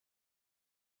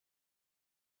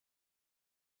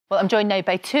Well, I'm joined now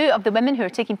by two of the women who are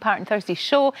taking part in Thursday's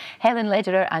show, Helen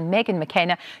Lederer and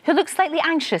McKenna, who look slightly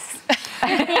anxious.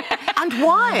 And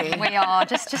why? We are,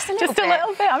 just a little bit. Just a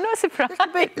little bit, I'm not surprised.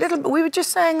 Little bit. We were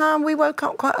just saying we woke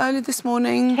up quite early this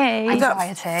morning. Okay. With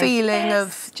that feeling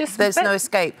of just there's no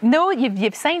escape. No,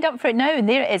 you've signed up for it now, and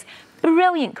there it is.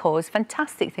 Brilliant cause,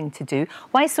 fantastic thing to do.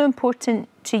 Why is it so important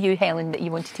to you, Helen, that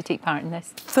you wanted to take part in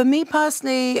this? For me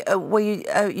personally,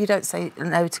 you don't say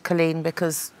no to Colleen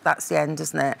because that's the end,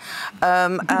 isn't it?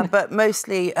 But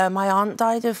mostly, my aunt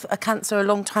died of a cancer a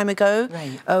long time ago,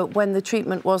 right. When the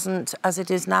treatment wasn't as it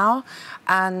is now,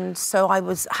 and so I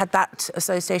had that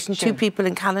association. Sure. 2 people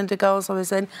in Calendar Girls I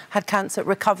was in had cancer,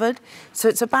 recovered. So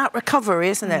it's about recovery,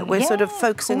 isn't it? We're sort of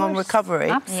focusing on recovery.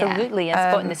 Absolutely, and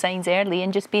spotting the signs early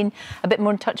and just being a bit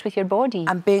more in touch with your body.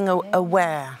 And being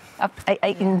aware.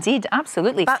 Indeed,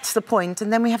 absolutely. That's the point,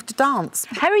 and then we have to dance.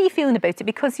 How are you feeling about it?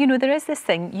 Because, you know, there is this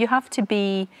thing, you have to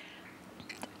be,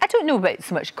 I don't know about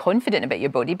so much confident about your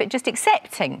body, but just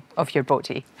accepting of your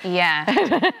body.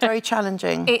 Yeah. Very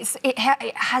challenging. It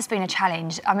has been a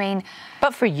challenge. I mean...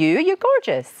 But for you, you're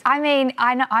gorgeous. I mean,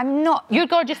 I'm not... You're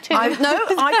gorgeous too. I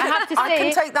have to say, I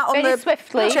can take that on the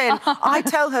swiftly. Chin. I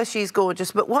tell her she's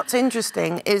gorgeous, but what's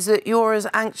interesting is that you're as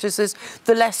anxious as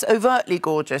the less overtly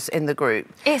gorgeous in the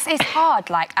group. It's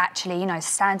hard, like, actually, you know,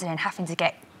 standing and having to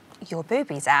get your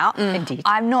boobies out. Indeed.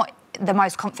 I'm not the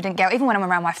most confident girl. Even when I'm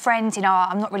around my friends, you know,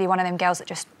 I'm not really one of them girls that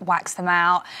just wax them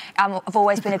out. I've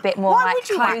always been a bit more Why would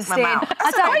you wax them out?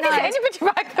 I don't know. Anybody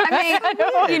wax them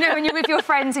I mean, you know, when you're with your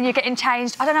friends and you're getting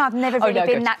changed, I don't know, I've never really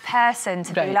been that person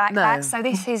to be like that. So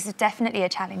this is definitely a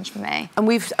challenge for me. And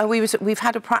we've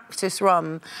had a practice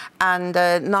run, and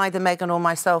neither Megan or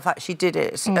myself actually did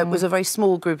it. It was a very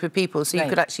small group of people, so you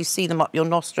could actually see them up your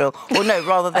nostril. Or no,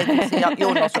 rather they could see up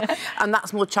your nostril. And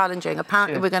that's more challenging.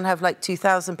 Apparently we're going to have like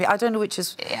 2,000 people. I don't know which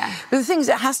is... Yeah. But the thing is,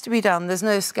 it has to be done. There's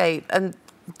no escape. And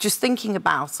just thinking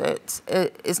about it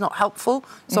is not helpful.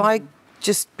 So I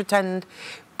just pretend...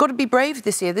 Got to be brave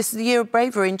this year. This is the year of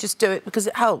bravery, and just do it because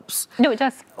it helps. No, it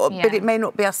does. But it may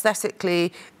not be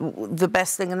aesthetically the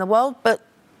best thing in the world, but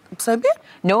so be it.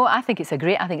 No, I think it's a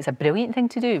brilliant thing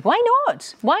to do. Why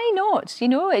not? Why not? You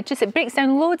know, it breaks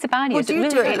down loads of barriers. Would you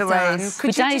do it, Lorraine?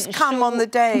 Could you just come on the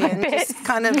day and just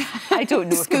kind of I don't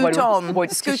know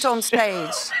scoot on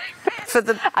stage for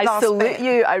the I salute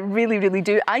you. I really, really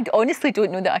do. I honestly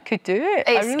don't know that I could do it.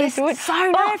 I really don't. It's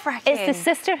so nerve-wracking. It's the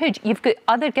sisterhood. You've got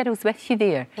other girls with you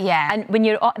there. Yeah. And when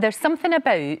there's something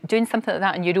about doing something like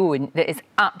that on your own that is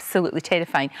absolutely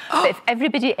terrifying. But if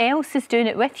everybody else is doing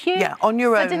it with you, on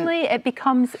your own, suddenly it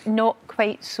becomes not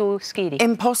quite so scary.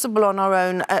 Impossible on our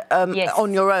own.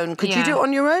 On your own. Could you do it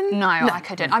on your own? No, I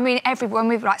couldn't. I mean, when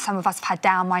we've some of us have had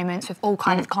down moments, we've all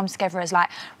kind of come together as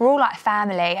we're all like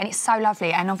family, and it's so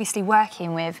lovely. And obviously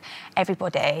working with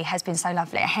everybody has been so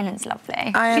lovely. Helen's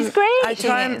lovely. She's great.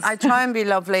 I try and be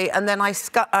lovely, and then I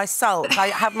sulk. I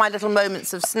have my little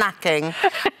moments of snacking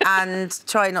and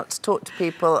try not to talk to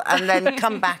people, and then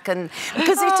come back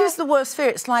because it is the worst fear.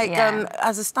 It's like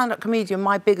as a stand-up comedian,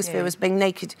 my biggest fear was being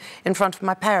naked in front of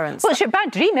my parents. Well, it's your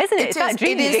bad dream, isn't it? It's that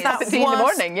dream you wake up at 3 in the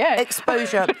morning,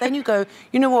 exposure. Then you go,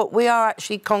 you know what, we are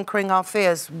actually conquering our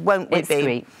fears, won't we be?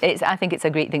 Great. I think it's a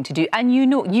great thing to do. And you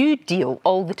know, you deal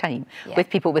all the time with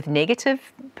people with negative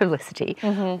publicity,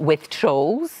 with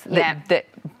trolls that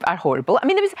are horrible. I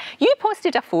mean, you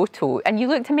posted a photo and you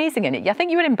looked amazing in it. I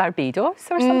think you were in Barbados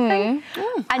or something.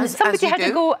 And somebody had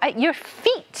to go at your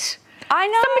feet. I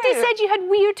know. Somebody said you had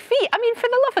weird feet. I mean, for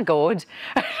the love of God.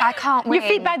 I can't win. Your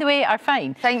feet, by the way, are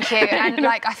fine. Thank you. And,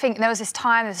 I think there was this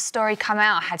time the story come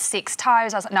out, I had 6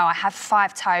 toes. I was like, no, I have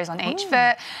 5 toes on each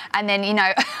foot. And then, you know,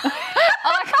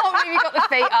 I can't believe you got the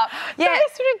feet up. Yeah,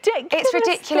 it's ridiculous. It's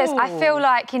ridiculous. I feel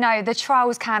like, you know, the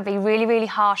trolls can be really, really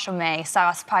harsh on me. So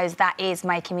I suppose that is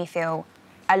making me feel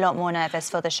a lot more nervous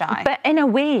for the show. But in a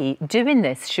way, doing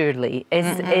this surely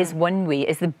is one way,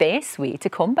 is the best way to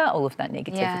combat all of that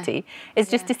negativity. Is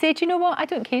just to say, do you know what? I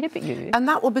don't care about you. And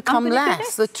that will become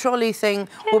less. The trolley thing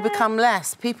will become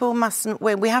less. People mustn't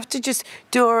win. We have to just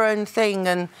do our own thing,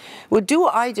 and we'll do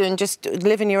what I do and just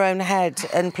live in your own head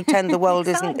and pretend the world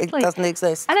doesn't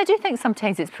exist. And I do think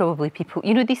sometimes it's probably people,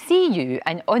 you know, they see you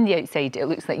and on the outside it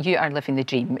looks like you are living the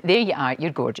dream. There you are,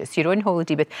 you're gorgeous. You're on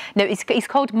holiday with... Now, he's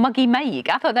called Muggy Mike.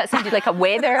 thought that sounded like a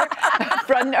weather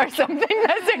front or something.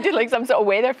 That sounded like some sort of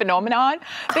weather phenomenon.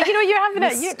 But you know, you're having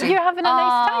a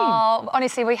nice time.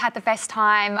 Honestly, we had the best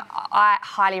time. I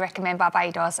highly recommend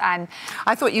Barbados, and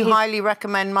I thought you highly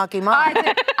recommend Muggy Mug.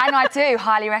 I do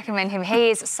highly recommend him.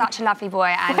 He is such a lovely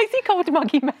boy. And why is he called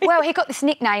Muggy Mug? Well, he got this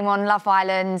nickname on Love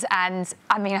Island, and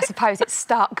I mean, I suppose it's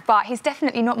stuck, but he's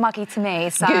definitely not muggy to me,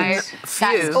 so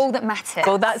that's all that matters.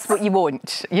 Well, that's what you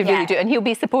want. You really do. And he'll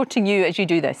be supporting you as you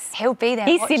do this. He'll be there.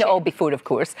 He's seen it all before, of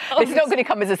course. It's not going to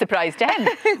come as a surprise to him.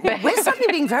 We're suddenly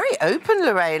being very open,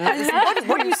 Lorraine.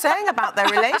 What are you saying about their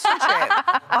relationship?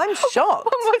 I'm shocked.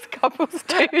 What most couples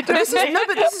do. But this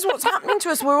is what's happening to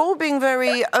us. We're all being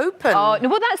very open. Oh, no,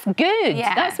 well, that's good.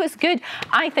 Yeah. That's what's good.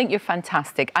 I think you're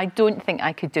fantastic. I don't think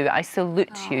I could do it. I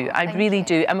salute you. I really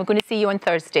do. And we're going to see you on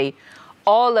Thursday.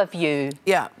 All of you.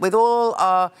 Yeah, with all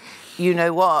our, you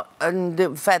know what, and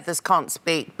the feathers can't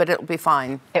speak, but it'll be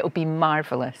fine. It'll be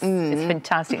marvellous. It's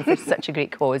fantastic for such a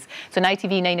great cause. So,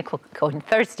 ITV 9 o'clock on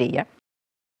Thursday, yeah?